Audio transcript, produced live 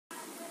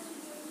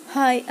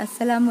Hi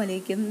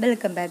അസ്സലാമലൈക്കും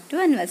welcome back to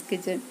അൻവാസ്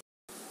kitchen.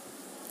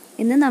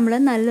 ഇന്ന് നമ്മൾ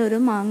നല്ലൊരു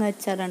മാങ്ങ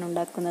അച്ചാറാണ്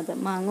ഉണ്ടാക്കുന്നത്.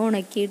 മാങ്ങ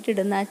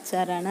ഉണക്കിയിട്ടിടുന്ന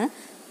അച്ചാറാണ്.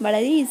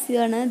 വളരെ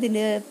ഈസിയാണ്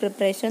ഇതിൻ്റെ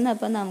പ്രിപ്പറേഷൻ.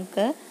 അപ്പോൾ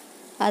നമുക്ക്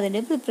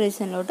അതിൻ്റെ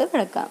പ്രിപ്പറേഷനിലോട്ട്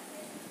കിടക്കാം.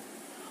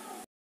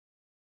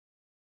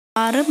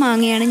 6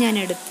 മാങ്ങയാണ് ഞാൻ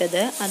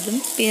എടുത്തത്. അതും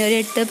പിന്നെ ഒരു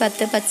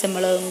 8-10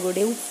 പച്ചമുളകും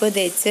കൂടി ഉപ്പ്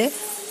തേച്ച്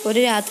ഒരു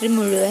രാത്രി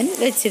മുഴുവൻ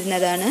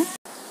വെച്ചിരുന്നതാണ്.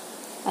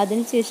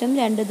 അതിനുശേഷം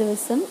 2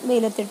 ദിവസം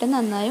വെയിലത്തിട്ട്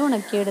നന്നായി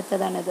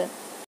ഉണക്കിയെടുത്തതാണിത്.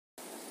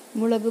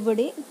 മുളക്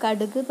പൊടി,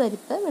 കടുക്,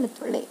 പരിപ്പ്,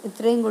 വെളുത്തുള്ളി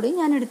ഇത്രയും കൂടി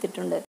ഞാൻ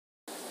എടുത്തിട്ടുണ്ട്.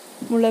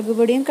 മുളക്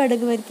പൊടിയും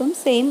കടുക് പരിപ്പും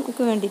സെയിം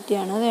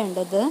ക്വാണ്ടിറ്റിയാണ്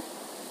വേണ്ടത്.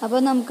 അപ്പോൾ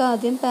നമുക്ക്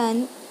ആദ്യം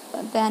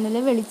പാനിൽ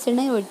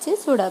വെളിച്ചെണ്ണ ഒഴിച്ച്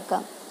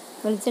ചൂടാക്കാം.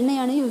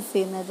 വെളിച്ചെണ്ണയാണ് യൂസ്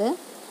ചെയ്യുന്നത്.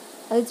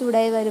 അത്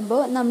ചൂടായി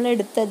വരുമ്പോൾ നമ്മൾ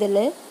എടുത്തതിൽ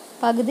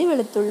പകുതി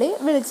വെളുത്തുള്ളി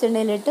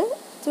വെളിച്ചെണ്ണയിലിട്ട്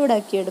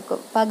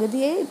ചൂടാക്കിയെടുക്കും.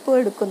 പകുതിയേ ഇപ്പോൾ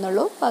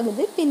എടുക്കുന്നുള്ളൂ,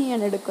 പകുതി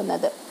പിന്നെയാണ്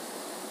എടുക്കുന്നത്.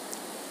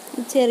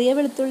 ചെറിയ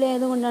വെളുത്തുള്ളി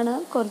ആയതുകൊണ്ടാണ്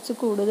കുറച്ച്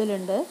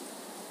കൂടുതലുണ്ട്.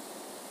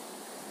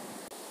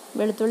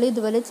 വെളുത്തുള്ളി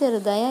ഇതുപോലെ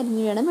ചെറുതായി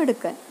അരിഞ്ഞു വേണം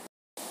എടുക്കാൻ.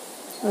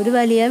 ഒരു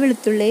വലിയ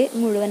വെളുത്തുള്ളി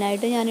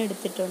മുഴുവനായിട്ട് ഞാൻ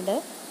എടുത്തിട്ടുണ്ട്.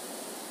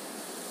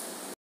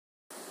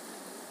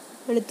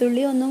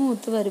 വെളുത്തുള്ളി ഒന്ന്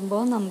മൂത്ത്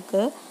വരുമ്പോൾ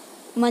നമുക്ക്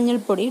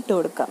മഞ്ഞൾപ്പൊടി ഇട്ട്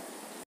കൊടുക്കാം.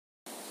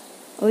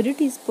 1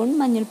 ടീസ്പൂൺ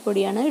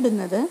മഞ്ഞൾപ്പൊടിയാണ്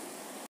ഇടുന്നത്.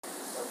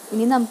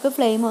 ഇനി നമുക്ക്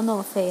ഫ്ലെയിം ഒന്ന്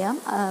ഓഫ് ചെയ്യാം.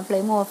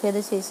 ഫ്ലെയിം ഓഫ്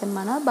ചെയ്ത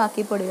ശേഷമാണ്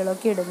ബാക്കി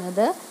പൊടികളൊക്കെ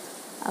ഇടുന്നത്.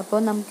 അപ്പോൾ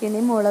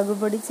നമുക്കിനി മുളക്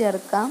പൊടി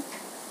ചേർക്കാം.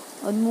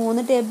 ഒരു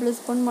 3 ടേബിൾ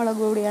സ്പൂൺ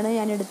മുളക് പൊടിയാണ്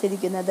ഞാൻ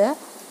എടുത്തിരിക്കുന്നത്.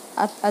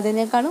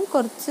 അതിനേക്കാളും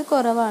കുറച്ച്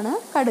കുറവാണ്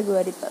കടുക്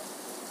പരിപ്പ്.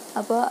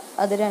 അപ്പോൾ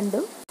അത്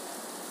രണ്ടും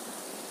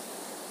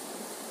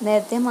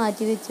നേരത്തെ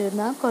മാറ്റി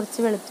വെച്ചിരുന്ന കുറച്ച്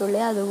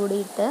വെളുത്തുള്ളി അതുകൂടി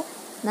ഇട്ട്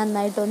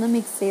നന്നായിട്ടൊന്ന്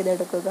മിക്സ്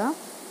ചെയ്തെടുക്കുക.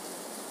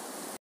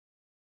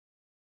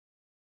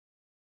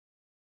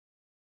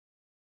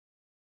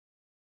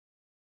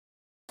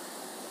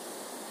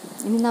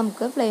 ഇനി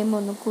നമുക്ക് ഫ്ലെയിം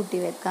ഒന്ന് കൂട്ടി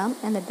വെക്കാം.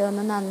 എന്നിട്ട്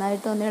ഒന്ന്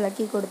നന്നായിട്ടൊന്ന്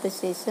ഇളക്കി കൊടുത്ത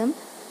ശേഷം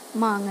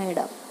മാങ്ങ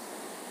ഇടാം.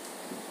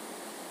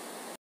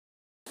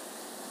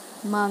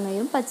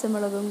 മാങ്ങയും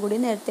പച്ചമുളകും കൂടി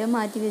നേരത്തെ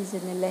മാറ്റി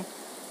വെച്ചിരുന്നില്ലേ,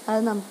 അത്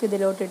നമുക്ക്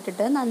ഇതിലോട്ട്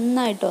ഇട്ടിട്ട്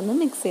നന്നായിട്ടൊന്ന്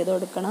മിക്സ് ചെയ്ത്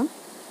കൊടുക്കണം.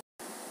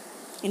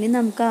 ഇനി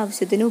നമുക്ക്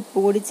ആവശ്യത്തിന് ഉപ്പ്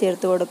കൂടി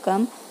ചേർത്ത്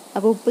കൊടുക്കാം.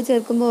 അപ്പോൾ ഉപ്പ്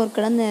ചേർക്കുമ്പോൾ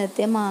ഓർക്കണം,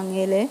 നേരത്തെ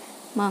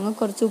മാങ്ങ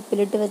കുറച്ച്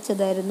ഉപ്പിലിട്ട്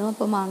വെച്ചതായിരുന്നു.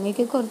 അപ്പോൾ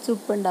മാങ്ങയ്ക്ക് കുറച്ച്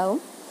ഉപ്പുണ്ടാവും.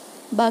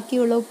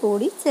 ബാക്കിയുള്ള ഉപ്പ്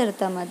കൂടി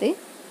ചേർത്താൽ മതി.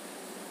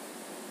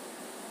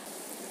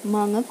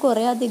 മാങ്ങ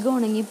കുറേ അധികം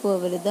ഉണങ്ങി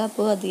പോകരുത്,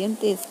 അപ്പോൾ അധികം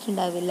ടേസ്റ്റ്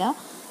ഉണ്ടാവില്ല.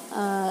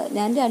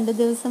 ഞാൻ 2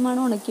 ദിവസമാണ്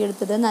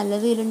ഉണക്കിയെടുത്തത്. നല്ല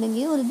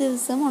വെയിലുണ്ടെങ്കിൽ 1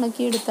 ദിവസം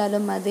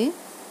ഉണക്കിയെടുത്താലും മതി.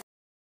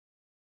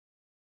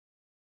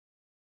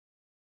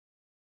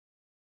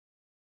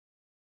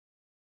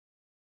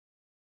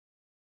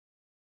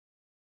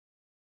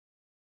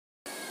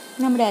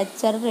 നമ്മുടെ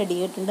അച്ചാർ റെഡി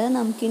ആയിട്ടുണ്ട്.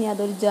 നമുക്കിനി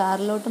അതൊരു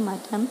ജാറിലോട്ട്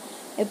മാറ്റാം.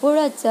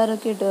 എപ്പോഴും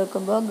അച്ചാറൊക്കെ ഇട്ട്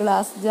വെക്കുമ്പോൾ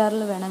ഗ്ലാസ്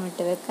ജാറിൽ വേണം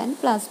ഇട്ട് വെക്കാൻ,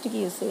 പ്ലാസ്റ്റിക്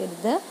യൂസ്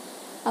ചെയ്യരുത്.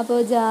 അപ്പോൾ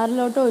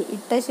ജാറിലോട്ട്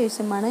ഇട്ട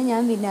ശേഷമാണ്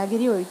ഞാൻ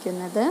വിനാഗിരി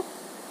ഒഴിക്കുന്നത്.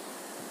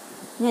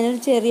 ഞാനൊരു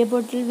ചെറിയ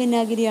ബോട്ടിൽ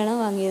വിനാഗിരിയാണ്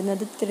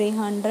വാങ്ങിയിരുന്നത്.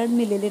 300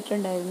 ml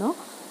ഉണ്ടായിരുന്നു.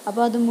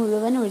 അപ്പോൾ അത്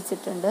മുഴുവൻ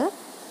ഒഴിച്ചിട്ടുണ്ട്.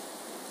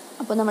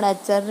 അപ്പോൾ നമ്മുടെ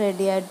അച്ചാർ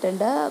റെഡി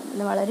ആയിട്ടുണ്ട്.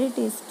 വളരെ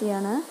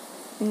ടേസ്റ്റിയാണ്.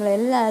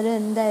 നിങ്ങളെല്ലാവരും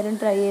എന്തായാലും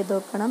ട്രൈ ചെയ്ത്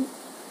നോക്കണം.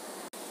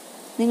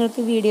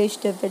 നിങ്ങൾക്ക് വീഡിയോ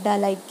ഇഷ്ടപ്പെട്ടാൽ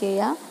ലൈക്ക്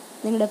ചെയ്യുക,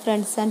 നിങ്ങളുടെ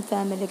ഫ്രണ്ട്സ് ആൻഡ്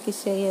ഫാമിലിക്ക്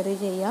ഷെയർ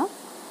ചെയ്യുക.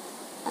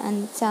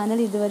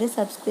 ചാനൽ ഇതുവരെ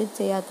സബ്സ്ക്രൈബ്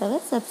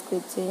ചെയ്യാത്തവർ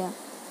സബ്സ്ക്രൈബ് ചെയ്യുക.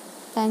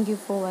 Thank you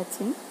for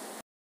watching.